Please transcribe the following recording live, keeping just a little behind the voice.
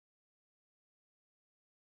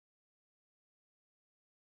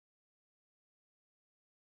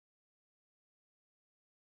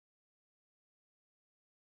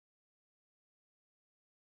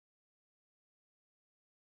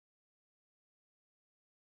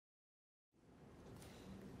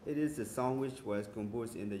it is a song which was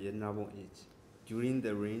composed in the Yetnabong age during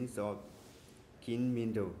the reigns of King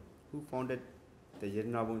Mindo, who founded the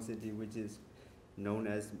Yetnabong city, which is known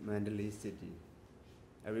as Mandalay city.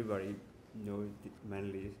 Everybody knows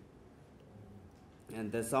Mandalay.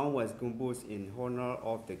 And the song was composed in honor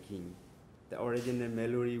of the king. The original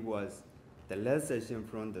melody was the last section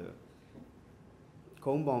from the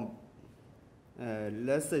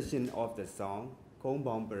last section of the song,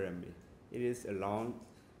 Kongbong Parami. It is a long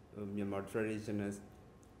Myanmar traditional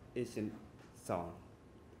Asian song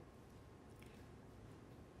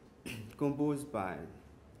composed by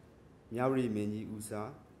Nyawri Menji Usa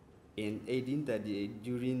in 1838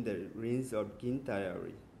 during the reigns of King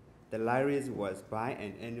Tayari. The lyrics was by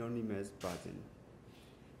an anonymous person.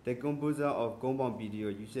 The composer of Kongbong video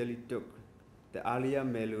usually took the earlier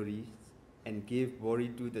melodies and gave body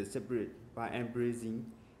to the spirit by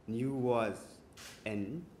embracing new words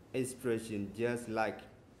and expression, just like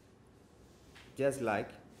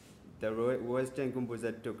the Western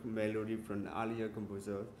composer took melody from earlier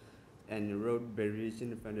composers and wrote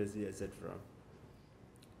variation, fantasy, etc.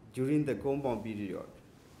 During the Kongbong period,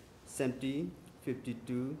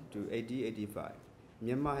 1752 to 1885,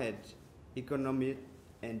 Myanmar had economic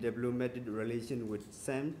and diplomatic relations with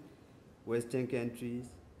some Western countries,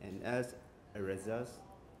 and as a result,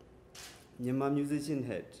 Myanmar musicians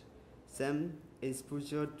had some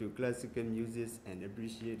exposure to classical music and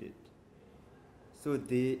appreciated it. So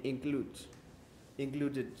they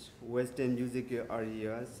included Western musical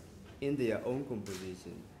areas in their own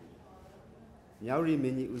composition. Nyawri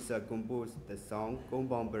Menji Usa composed the song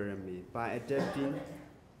Kongbong Parami by adapting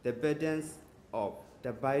the patterns of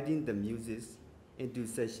dividing the music into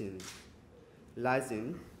sections, like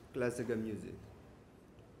in classical music.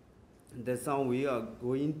 The song we are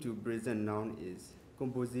going to present now is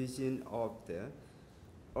composition of the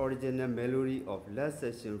original melody of last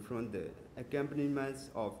section from the accompaniments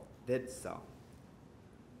of that song.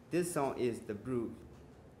 This song is the proof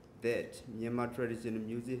that Myanmar traditional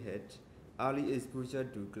music had early exposure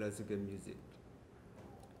to classical music.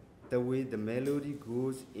 The way the melody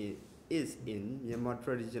goes is in Myanmar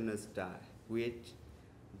traditional style with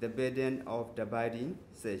the pattern of dividing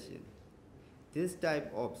section. This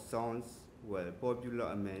type of songs were popular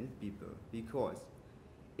among people because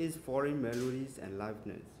its foreign melodies and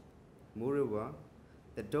liveness. Moreover,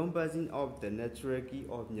 the tone passing of the natural key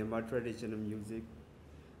of Myanmar traditional music,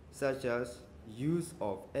 such as use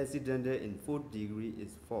of accidental in fourth degree,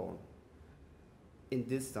 is found. In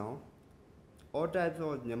this song, all types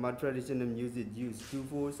of Myanmar traditional music use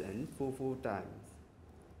 2/4 and 4/4 times.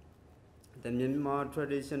 The Myanmar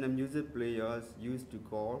traditional music players used to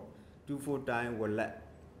call 2/4 time Walak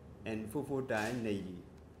and 4/4 time Neyi.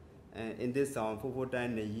 And in this song, 4/4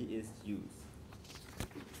 time Neyi is used.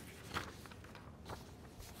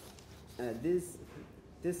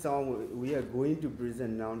 This song we are going to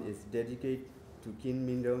present now is dedicated to King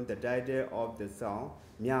Mindo. The title of the song,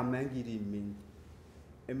 Myamangiri, means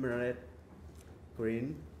Emerald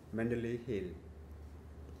Green Mandalay Hill.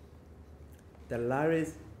 The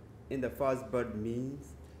lyrics in the first verse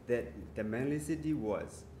means that the Mandalay city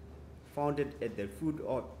was founded at the foot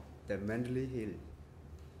of the Mandalay Hill.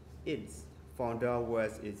 Its founder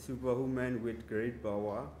was a superhuman with great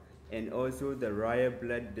power, and also the royal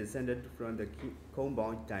blood descended from the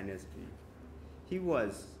Kongbong dynasty. He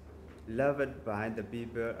was loved by the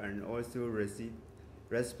people and also received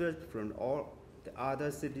respect from all the other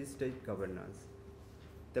city-state governors.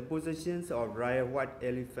 The possessions of royal white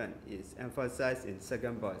elephant is emphasized in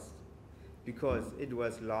second verse because it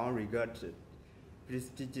was long regarded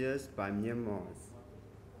prestigious by Myanmars.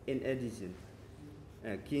 In addition,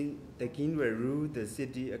 the king will rule the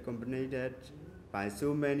city accompanied by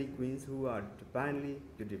so many queens who are divinely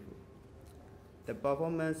beautiful. The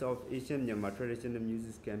performance of Asian Myanmar traditional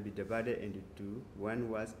music can be divided into two. One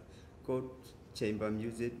was called chamber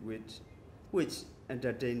music, which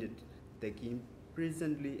entertained the king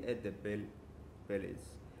presently at the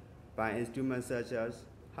palace by instruments such as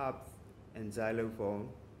harps and xylophone,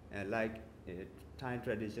 like Thai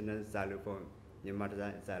traditional xylophone,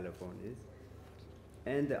 Myanmar xylophone is.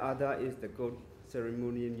 And the other is the called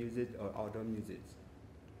ceremonial music or outdoor music.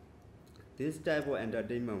 This type of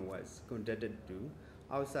entertainment was conducted to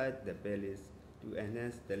outside the palace to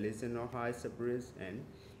enhance the listener high spirits and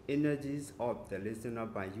energies of the listener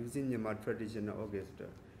by using Myanmar traditional orchestra,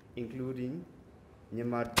 including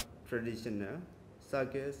Myanmar traditional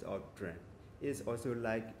circus or drum. It's also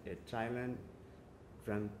like a Thailand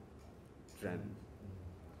drum.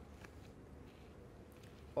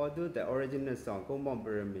 Although the original song Kongbong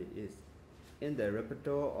Parami is in the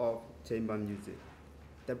repertoire of chamber music,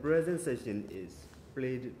 the present session is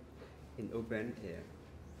played in open air.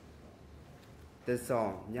 The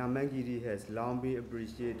song Nyamangiri has long been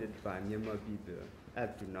appreciated by Myanmar people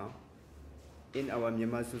up to now. In our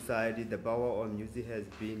Myanmar society, the power of music has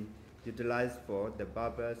been utilized for the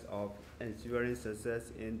purpose of ensuring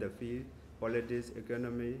success in the field, politics,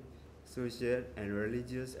 economy, social, and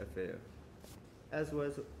religious affairs, as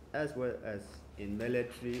well as in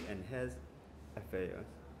military and health affairs.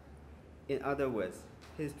 In other words,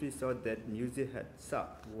 history showed that music had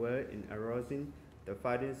served well in arousing the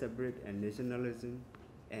fighting spirit and nationalism,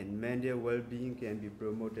 and mental well-being can be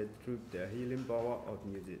promoted through the healing power of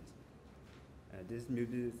music. This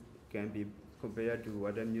music can be compared to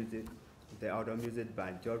other music, the other music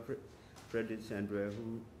by George Frederick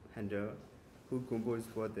Handel, who composed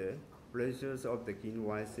for the pleasures of the king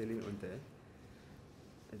while sailing on the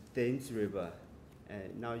Thames River.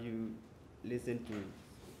 Now you listen to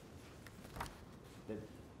the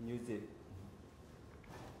music.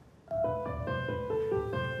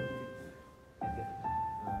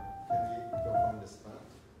 Can we go from the start?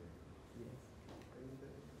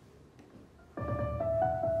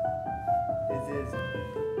 This is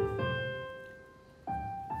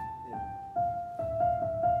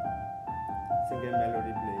second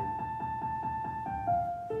melody played.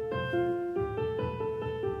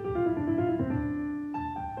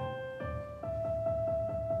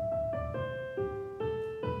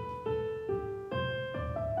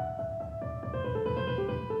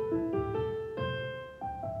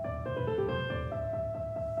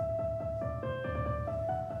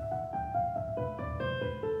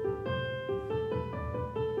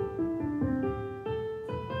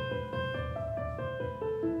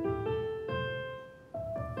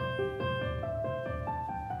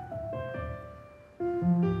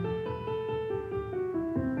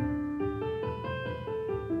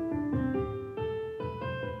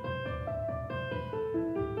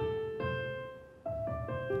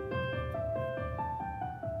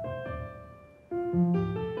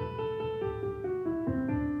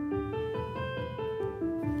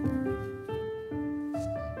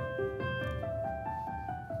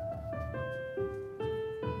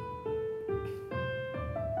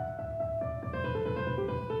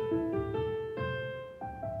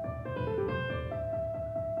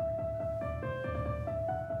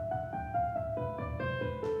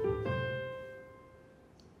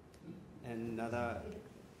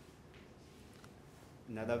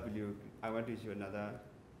 Another video, I want to show another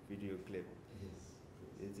video clip. Yes.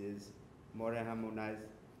 It is more harmonized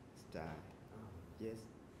style. Yes.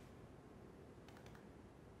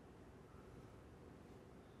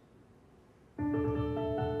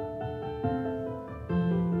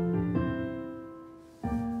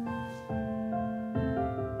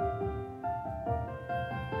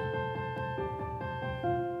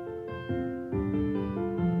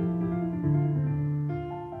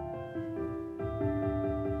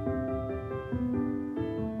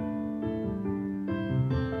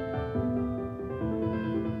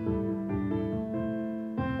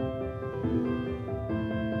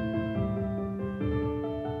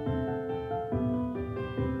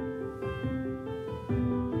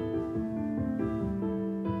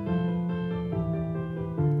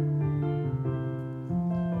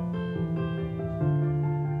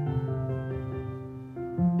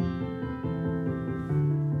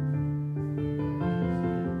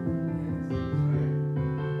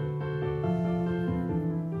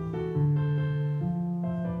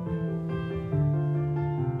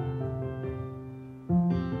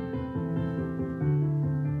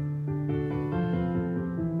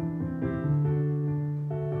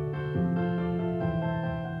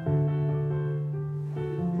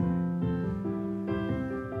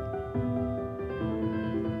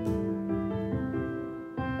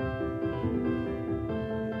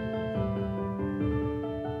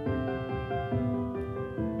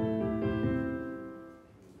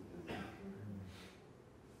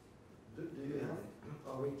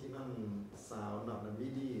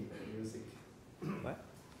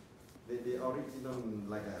 The original,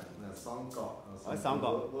 like a song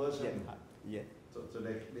version. Yeah. So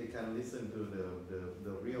they can listen to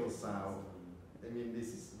the real sound. I mean, this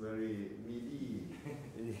is very MIDI.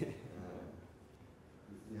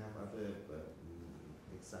 You have other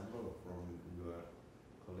example from your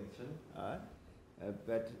collection?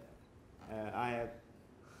 But I have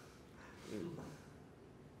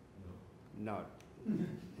not.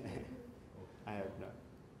 I have not.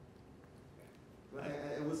 Well, I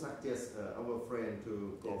would suggest our friend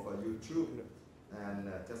to go for YouTube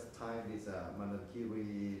and just type this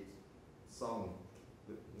Manankiri song.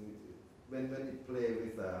 When it play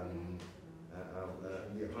with the harp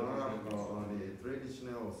or the traditional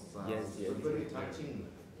piano sound. Yes, yes, So very yes. touching.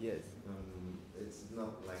 Yes. It's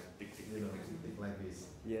not like tick like this.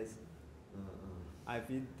 Yes. I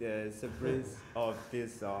feel the surprise of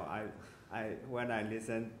this song. When I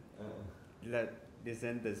listen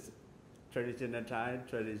this traditional Thai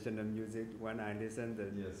traditional music. When I listen to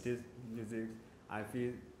this music, I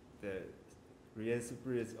feel the real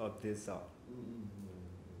spirit of this song.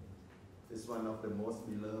 It's one of the most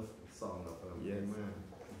beloved songs of Myanmar.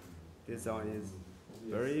 This song is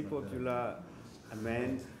very popular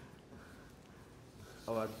among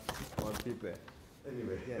our people.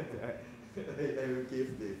 Anyway, I will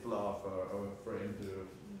give the floor for our friend to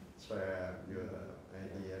share your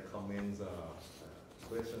idea, comments, or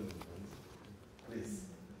questions. Please.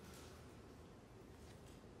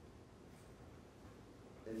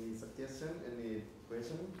 Any suggestion? Any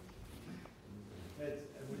question? I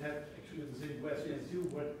would have actually the same question as you.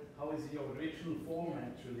 How is the original form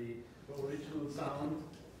actually? The original sound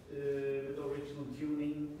with original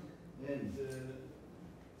tuning, and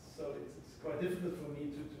so it's quite difficult for me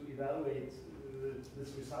to evaluate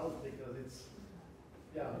this result because it's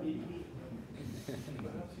Perhaps you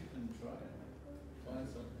can try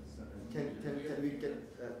something. Can we get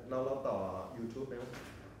เราต่อ YouTube ไหม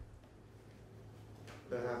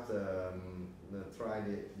Perhaps try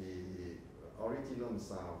the original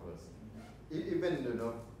sound first. Even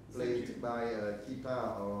played by guitar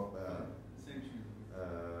or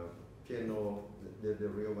piano, the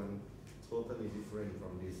real one totally different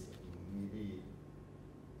from this MIDI.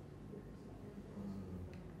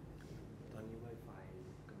 ตอนนี้ Wi-Fi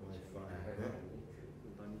กำลังใช้ไม่ได้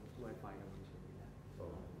ตอนนี้ Wi-Fi กำลังใช้ไม่ได้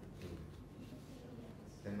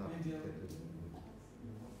Cannot.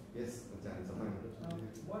 Yes, อาจารย์สมัย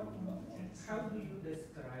How do you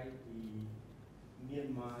describe the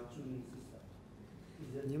Myanmar tuning system? Is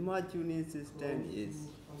it Myanmar tuning system close is to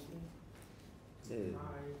something?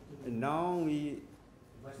 now we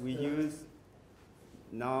use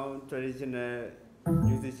traditional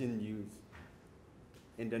musician use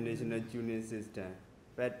international tuning system,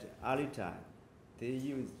 but early time they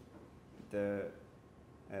use the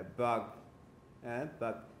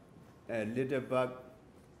little bug,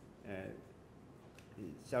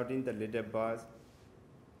 shouting the little birds,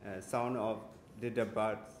 sound of little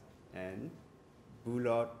birds and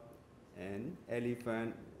bullock and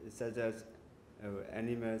elephant, such as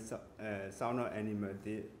animals, sound of animal.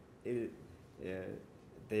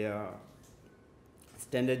 They are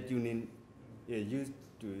standard tuning, used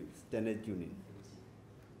to standard tuning.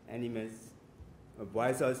 Animals,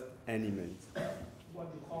 voice of animals. What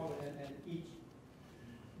you call it, and each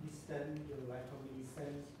distance, like how many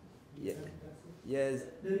cents? Yeah. Yes.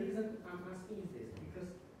 The reason I'm asking is this, because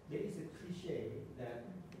there is a cliche that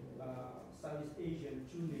Southeast Asian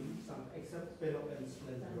tuning, some except Pelop and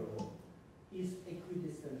Slendro, is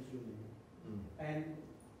equidistant tuning. And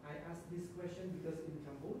I ask this question because in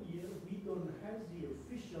Cambodia, we don't have the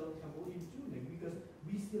official Cambodian tuning because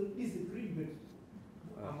we still disagree with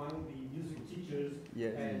among the music teachers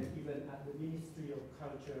and even at the Ministry of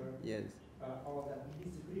Culture. Yes. All that we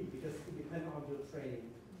disagree because it depends on your training.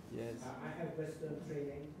 Yes. I have Western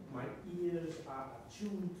training. My ears are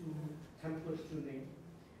tuned to tempo tuning,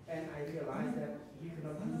 and I realize that you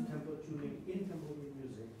cannot use tempo tuning in Cambodian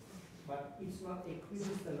music, but it's not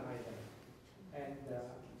equidistant either. And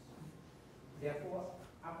therefore,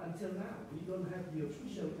 up until now, we don't have the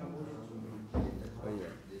official Cambodian tuning.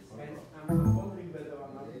 And I'm wondering whether or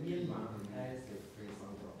not Myanmar has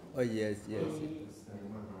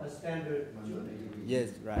a standard tuning. Yes,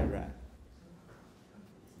 right.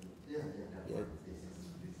 Yes. This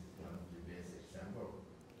is one of the best example.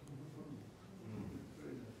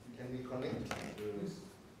 Can we connect?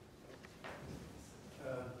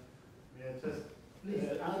 May I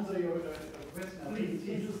just answer your question? I think it's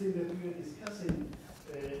interesting that we are discussing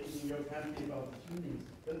in your country about tuning,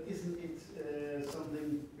 but isn't it something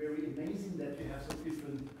very amazing that you have so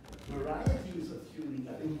different varieties of tuning?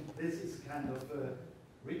 I think this is kind of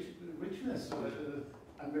richness. So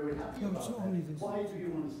I'm very happy about that. Why do you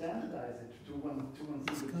want to standardize it to one single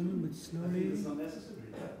tune? I think it's not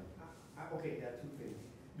necessary. Okay, there are two things.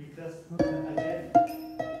 Because Again,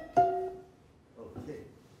 Okay.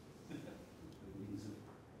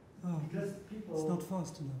 because people. It's not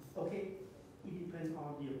fast enough. Okay, it depends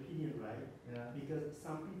on the opinion, right? yeah. Because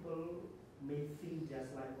some people may think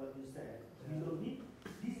just like what you said. We don't need.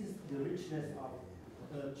 This is the richness of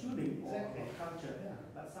tuning or culture. Yeah.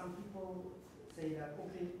 But some people say that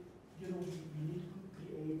okay, we need to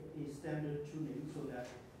create a standard tuning so that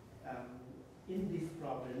in this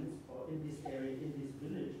province or in this area, in this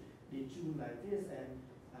village, they tune like this, and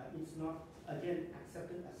it's not again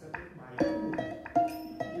accepted by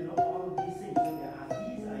everyone.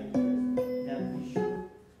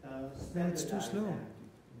 it's too slow.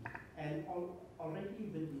 And already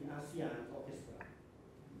with the ASEAN orchestra,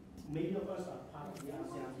 many of us are part of the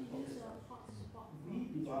ASEAN orchestra. We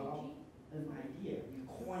developed an idea, we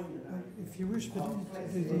coined an idea. If you wish, but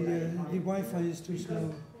the Wi-Fi is too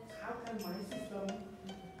slow. How can my system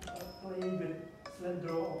play with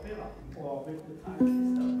Slendro opera or with the Thai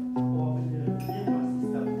system or with the Myanmar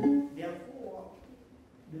system? Therefore,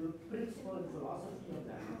 the principle and philosophy of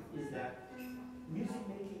that is that music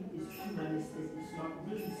making is humanistic, it's not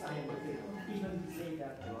really scientific. Even we say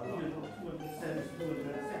that 200% is 200%.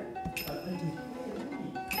 But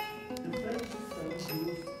the French system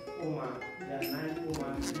use Oma, there are 9 Oma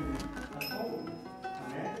to a tone.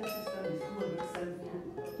 American system is 200%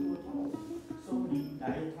 to a tone. So the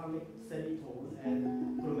diatonic semitone and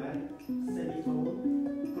chromatic semitone.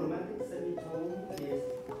 Chromatic semitone is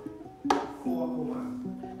 4 Oma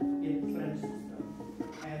in French system.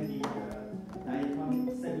 And the diatonic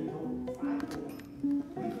semitone 5 Oma.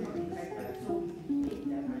 We can detect that. So we take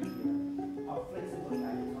that idea of flexible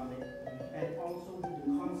diatonic and also the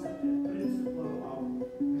concept and principle of,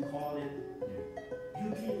 we call it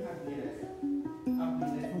beauty and ugliness.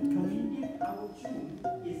 If our tune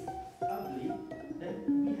is ugly, then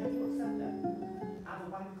we have to accept that.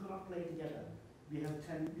 Otherwise, we cannot play together. We have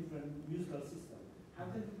 10 different musical systems. How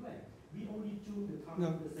can we play? We only tune the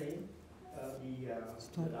tonic the same,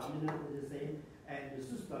 the dominant is the same, and the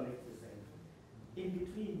systolic the same. In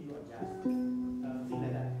between, you adjust. Things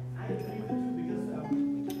like that. I agree with you because,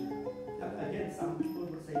 again, some people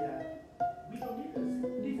would say that we don't need this.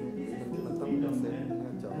 This is the freedom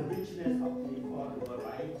and the richness of the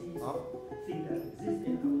variety of things that exist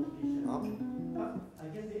in our tradition. But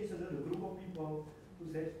again, there is another group of people who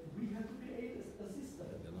said we have to create a system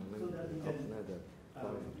so that we can.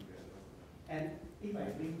 And if I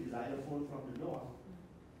bring the xylophone from the north,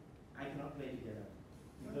 I cannot play together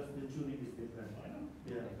because the tuning is different.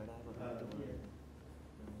 Yeah.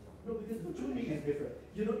 No, because the tuning is different.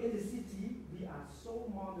 You know, in the city, we are so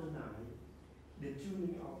modernized. The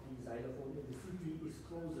tuning of the xylophone in the city is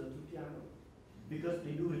closer to piano because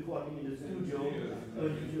they do recording in the studio.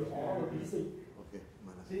 You do all of these things.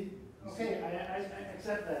 See, okay, I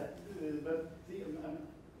accept that, but see,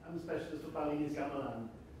 I'm a specialist for Balinese gamelan.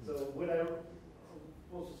 So what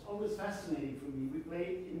was always fascinating for me, we play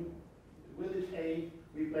in village A,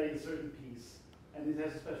 we play a certain piece, and it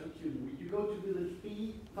has a special tuning. You go to village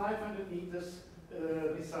B, 500 meters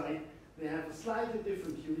beside, they have a slightly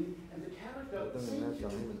different tuning, and the character of the same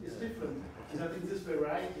tuning is different. And I think this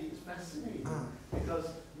variety is fascinating, because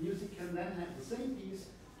music can then have the same piece,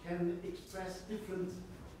 can express different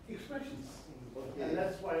expressions. Okay. And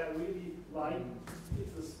that's why I really like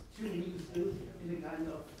if the tuning is built in a kind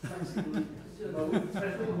of flexible,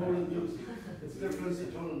 especially modern music. It's different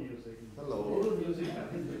in tonal music. Hello. Modern music, I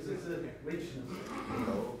think this is a richness.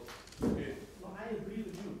 Hello. Well, I agree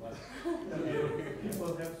with you, but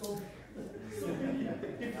people have so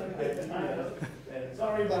different ideas.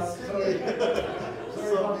 Sorry, but sorry.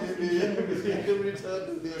 So we can return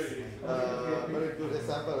to this very good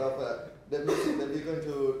example of the music that we're going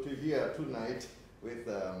to hear tonight with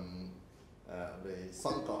the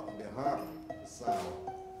songkok, the harp sound.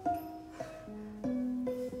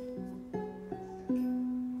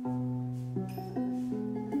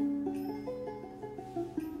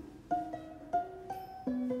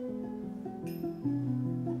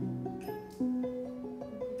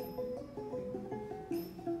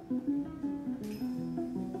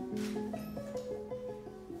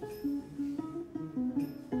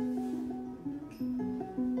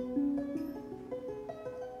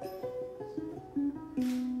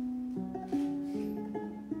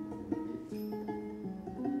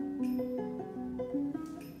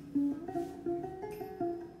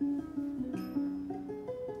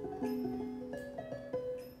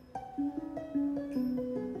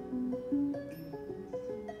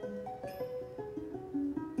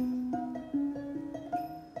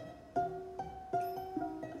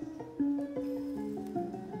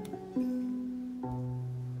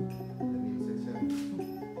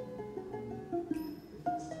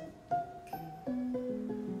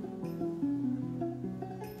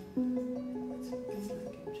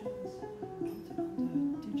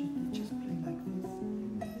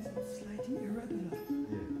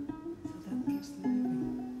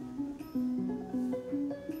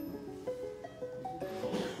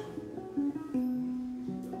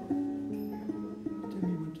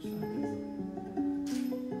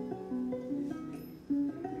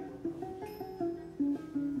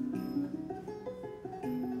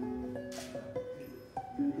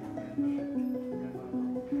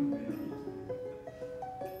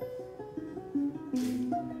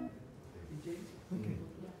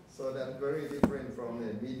 So that's very different from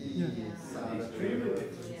the MIDI sound. Extremely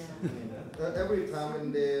different. Every time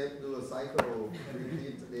when they do a cycle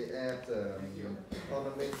repeat, they add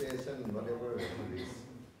ornamentation, whatever it is.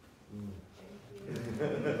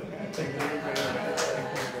 Thank you very much.